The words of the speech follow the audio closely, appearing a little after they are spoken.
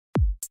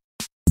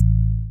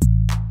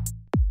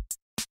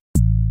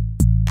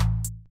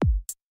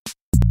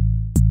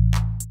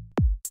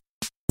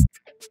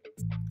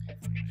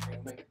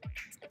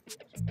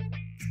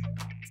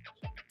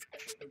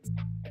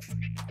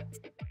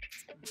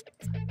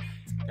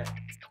Okay.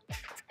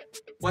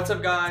 What's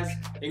up guys,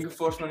 Ingo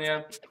Forsman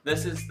here.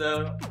 This is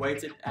the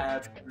weighted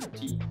ab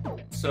routine.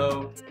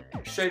 So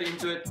straight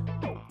into it,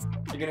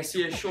 you're going to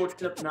see a short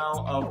clip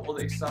now of all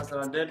the exercises that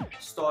I did,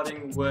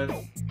 starting with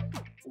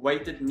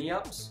weighted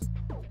knee-ups,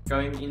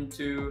 going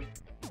into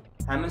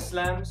hammer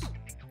slams,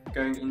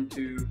 going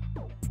into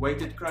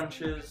weighted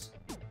crunches,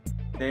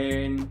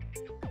 then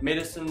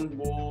medicine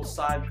ball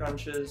side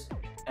crunches,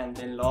 and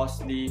then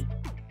lastly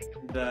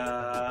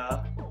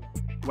the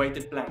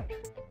weighted plank.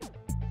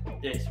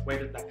 Yes,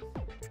 weighted plank.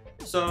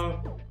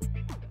 So,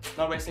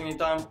 not wasting any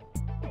time,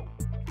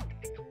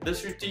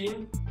 this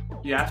routine,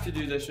 you have to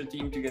do this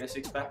routine to get a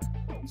six-pack.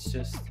 It's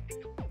just,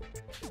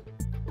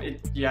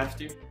 you have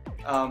to.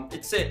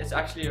 It's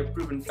actually a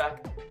proven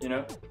fact, you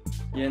know,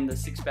 here in the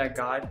six-pack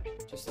guide,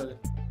 just so that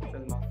show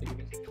them how thick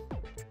it is.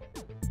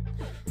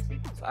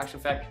 It's an actual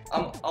fact.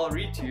 I'll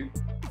read to you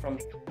from,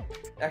 it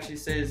actually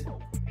says,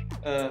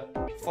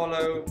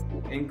 follow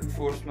Ingo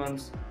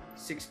Forsman's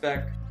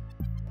six-pack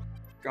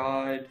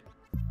guide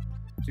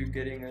to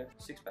getting a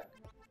six-pack.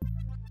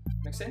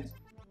 Make sense?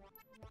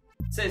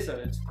 It says so,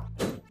 it's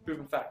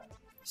proven fact.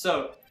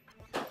 So,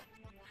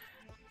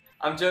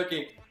 I'm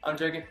joking.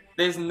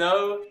 There's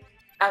no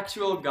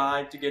actual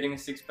guide to getting a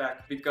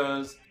six-pack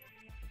because,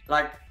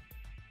 like,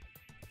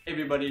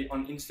 everybody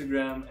on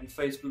Instagram and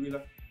Facebook is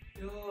like,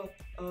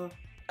 yeah,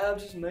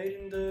 abs is made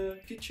in the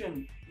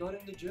kitchen, not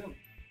in the gym.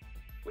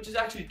 Which is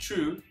actually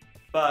true,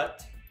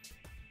 but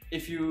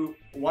if you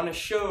want to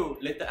show,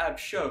 let the abs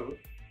show,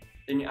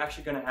 then you're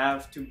actually going to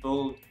have to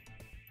build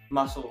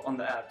muscle on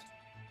the abs.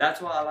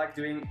 That's why I like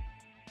doing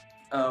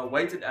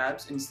weighted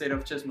abs instead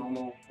of just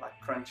normal like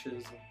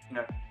crunches, you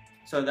know.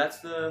 So that's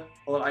the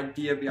whole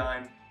idea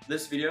behind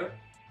this video.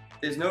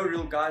 There's no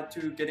real guide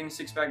to getting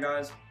six-pack,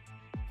 guys.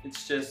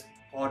 It's just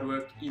hard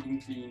work,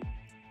 eating clean,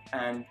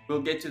 and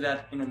we'll get to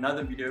that in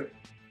another video.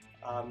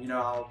 You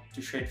know, how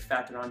to shed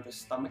fat around your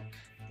stomach.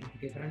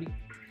 Get running.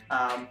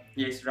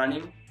 Yes,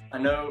 running. I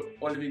know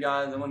all of you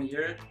guys don't want to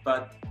hear it,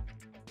 but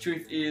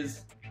truth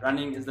is,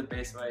 running is the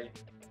best way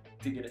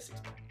to get a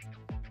six-pack.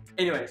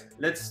 Anyways,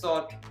 let's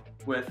start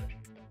with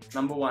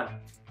number one.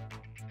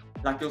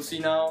 Like you'll see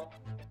now,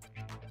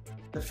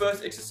 the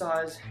first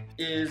exercise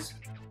is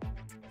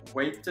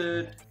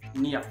weighted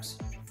knee-ups.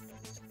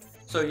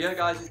 So here,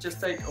 guys, you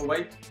just take a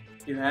weight,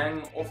 you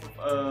hang off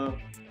of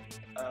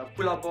a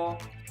pull-up bar,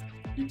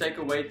 you take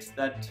a weight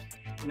that,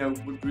 you know,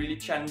 would really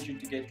challenge you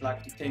to get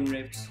like to 10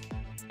 reps,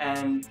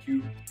 and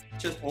you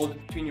just hold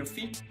it between your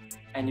feet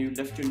and you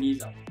lift your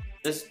knees up.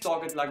 This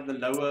target like the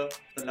lower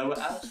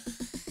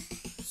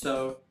abs.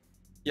 So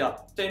yeah,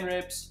 10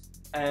 reps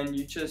and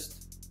you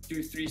just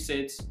do 3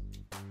 sets.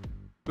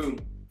 Boom,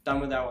 done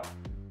with that one.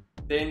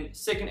 Then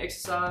second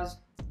exercise,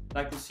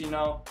 like you see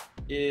now,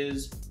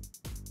 is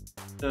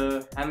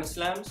the hammer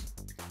slams.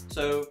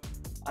 So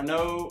I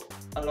know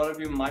a lot of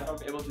you might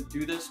not be able to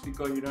do this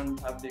because you don't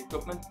have the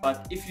equipment,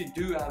 but if you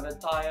do have a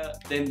tire,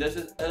 then this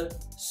is a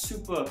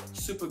super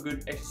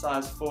good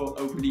exercise for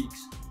obliques.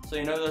 So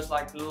you know those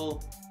like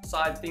little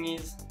side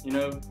thingies, you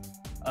know,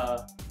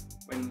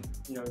 when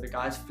you know the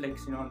guys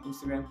flex, you know, on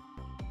Instagram.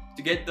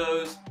 To get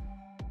those,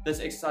 this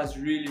exercise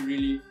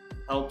really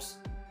helps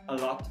a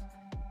lot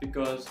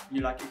because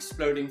you're like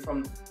exploding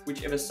from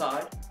whichever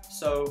side.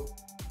 So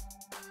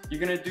you're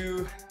gonna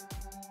do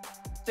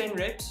 10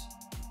 reps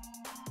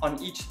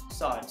on each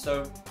side.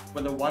 So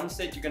with the one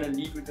set you're going to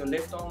lead with your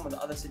left arm, with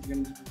the other set you're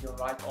going to lead with your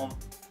right arm.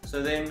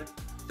 So then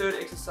third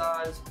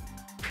exercise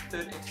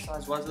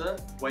was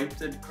the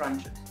weighted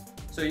crunches.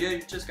 So here you're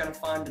just going to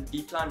find a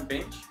decline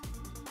bench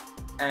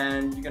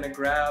and you're going to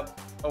grab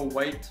a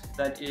weight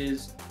that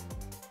is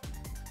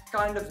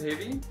kind of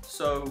heavy,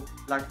 so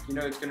like, you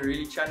know, it's going to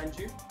really challenge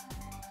you.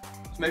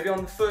 So maybe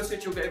on the first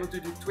set you'll be able to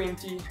do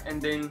 20,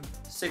 and then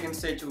second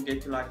set you'll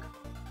get to like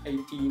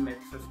 18, maybe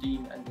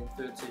 15, and then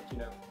third set, you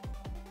know,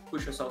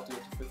 push yourself to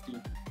get to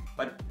 15.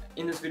 But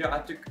in this video I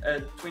took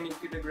 20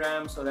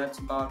 kilograms, so that's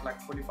about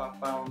like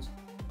 45 pounds,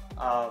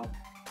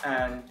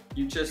 and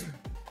you just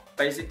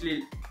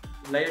basically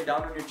lay it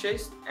down on your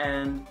chest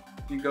and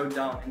you go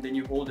down, and then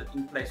you hold it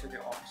in place with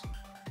your arms.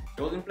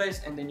 You hold it in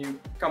place and then you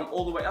come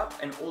all the way up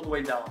and all the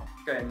way down.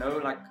 Okay, no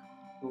like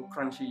little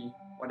crunchy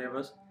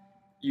whatevers.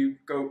 You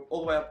go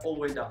all the way up, all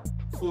the way down,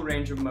 full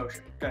range of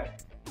motion. Okay,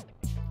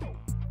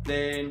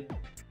 then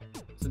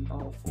it's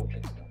our fourth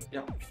exercise.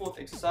 Yeah, fourth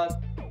exercise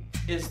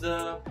is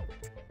the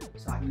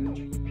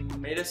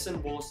medicine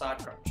ball side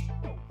crunch.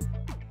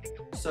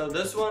 So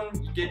this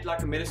one, you get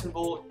like a medicine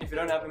ball. If you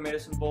don't have a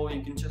medicine ball,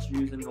 you can just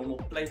use a normal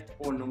plate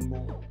or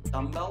normal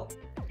dumbbell.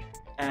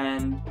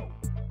 And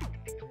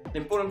the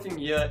important thing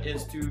here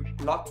is to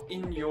lock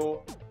in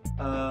your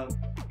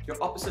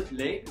opposite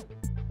leg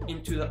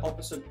into the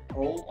opposite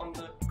hole on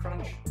the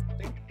crunch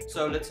thing.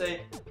 So let's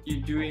say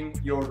you're doing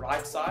your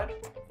right side,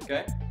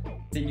 okay?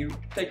 Then you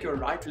take your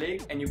right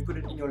leg and you put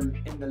it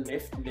in the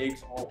left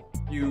leg's hole.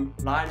 You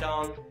lie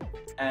down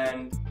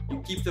and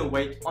you keep the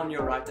weight on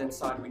your right hand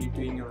side when you're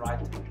doing your right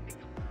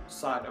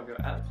side of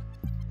your abs.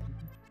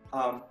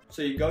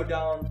 So you go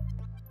down,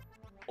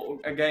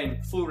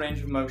 again, full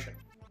range of motion.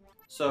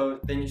 So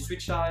then you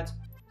switch sides,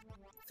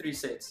 3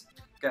 sets.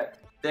 Okay,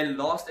 then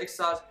last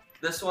exercise,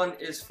 this one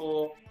is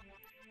for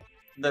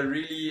the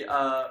really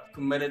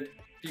committed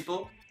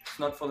people. It's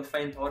not for the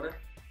faint-hearted.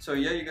 So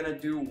here you're gonna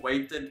do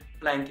weighted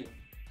planking.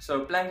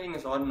 So planking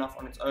is hard enough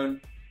on its own,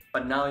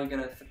 but now you're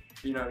gonna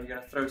you're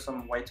gonna throw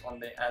some weight on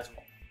there as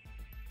well.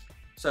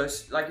 So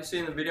like you see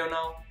in the video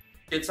now,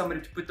 get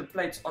somebody to put the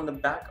plates on the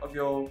back of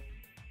your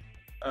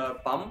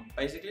bum,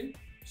 basically.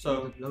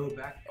 So lower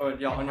back. Or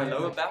yeah, on your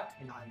lower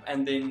back,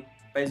 and then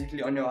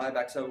basically on your high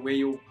back. So where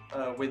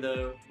where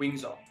the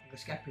wings are. The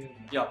scapula.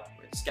 Yeah,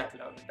 where the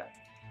scapula over the back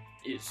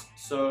is.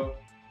 So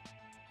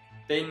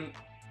then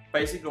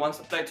basically once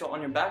the plates are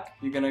on your back,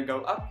 you're gonna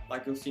go up,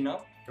 like you'll see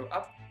now, go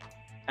up,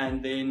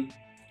 and then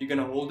you're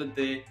gonna hold it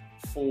there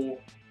for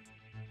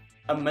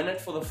a minute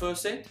for the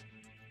first set,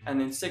 and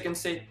then second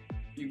set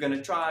you're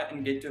gonna try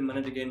and get to a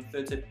minute again,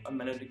 third set a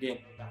minute again.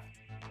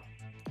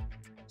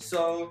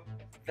 So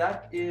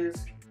that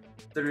is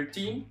the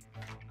routine.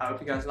 I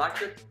hope you guys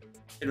liked it.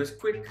 It was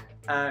quick,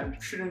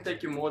 shouldn't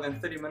take you more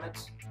than 30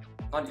 minutes,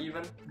 not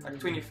even, like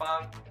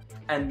 25,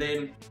 and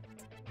then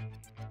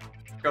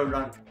go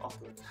run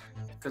afterwards,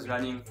 because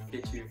running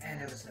gets you. And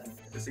have a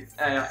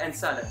salad. And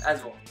salad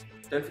as well.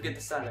 Don't forget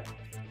the salad.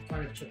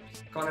 Can't have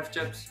chips. Can't have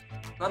chips.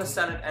 Not a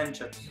salad and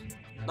chips.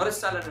 Not a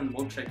salad and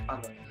milkshake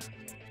either.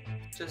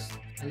 Just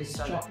unless it's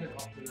salad. chocolate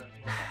after that.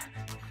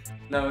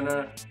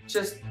 No.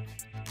 Just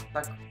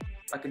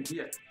like a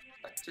deer.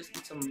 Like just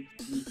eat some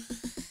meat.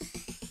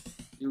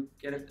 You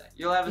get it.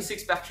 You'll have a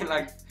 6-pack in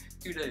like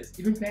 2 days.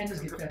 Even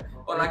pandas get that.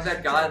 Or like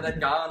that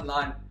guy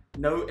online.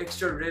 No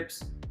extra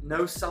reps,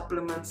 no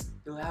supplements.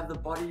 You'll have the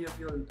body of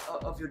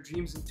your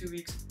dreams in 2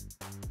 weeks.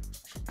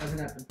 Doesn't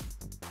happen.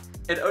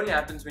 It only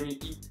happens when you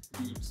eat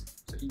leaves.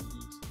 So eat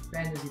leaves.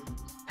 Pandas eat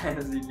leaves.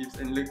 Pandas eat leaves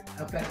and look.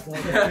 How fat is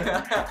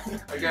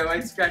that? Okay,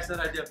 wait, scratch that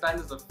idea.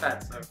 Pandas are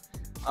fat.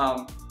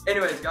 So,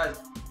 anyways, guys,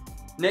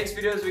 next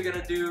videos we're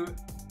gonna do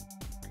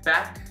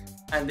back,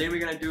 and then we're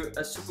gonna do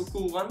a super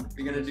cool one.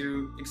 We're gonna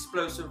do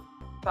explosive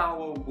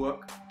power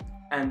work,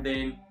 and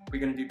then we're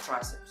gonna do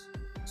triceps.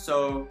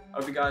 So I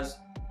hope you guys,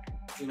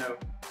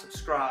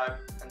 subscribe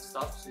and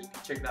stuff, so you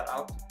can check that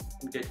out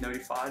and get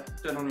notified.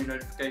 Turn on your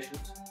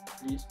notifications,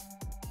 please.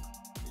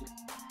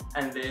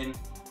 And then,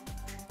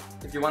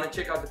 if you want to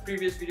check out the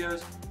previous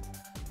videos,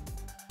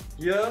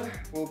 here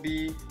will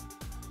be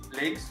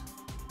leg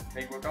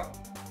workout,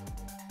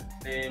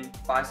 then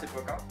bicep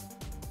workout,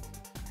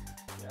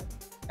 yeah,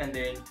 and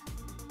then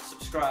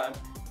subscribe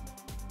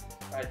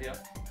right here.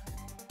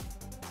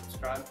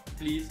 Subscribe,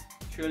 please,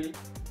 surely.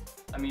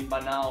 I mean, by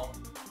now,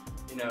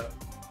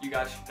 you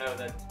guys should know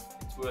that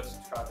it's worth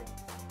subscribing.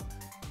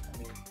 I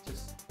mean,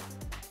 just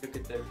look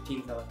at the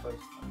routines that I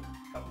post.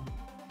 Come on,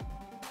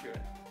 sure.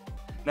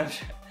 No,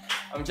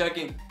 I'm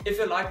joking. If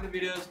you like the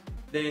videos,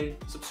 then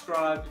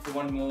subscribe. If you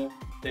want more,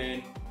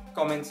 then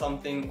comment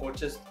something or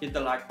just hit the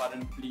like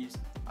button, please.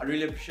 I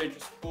really appreciate your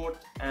support,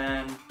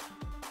 and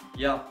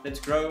yeah, let's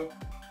grow.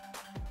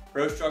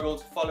 Bro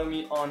Struggles. Follow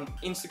me on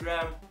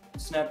Instagram,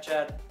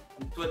 Snapchat,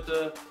 and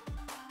Twitter.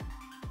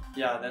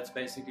 Yeah, that's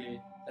basically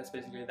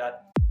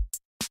that.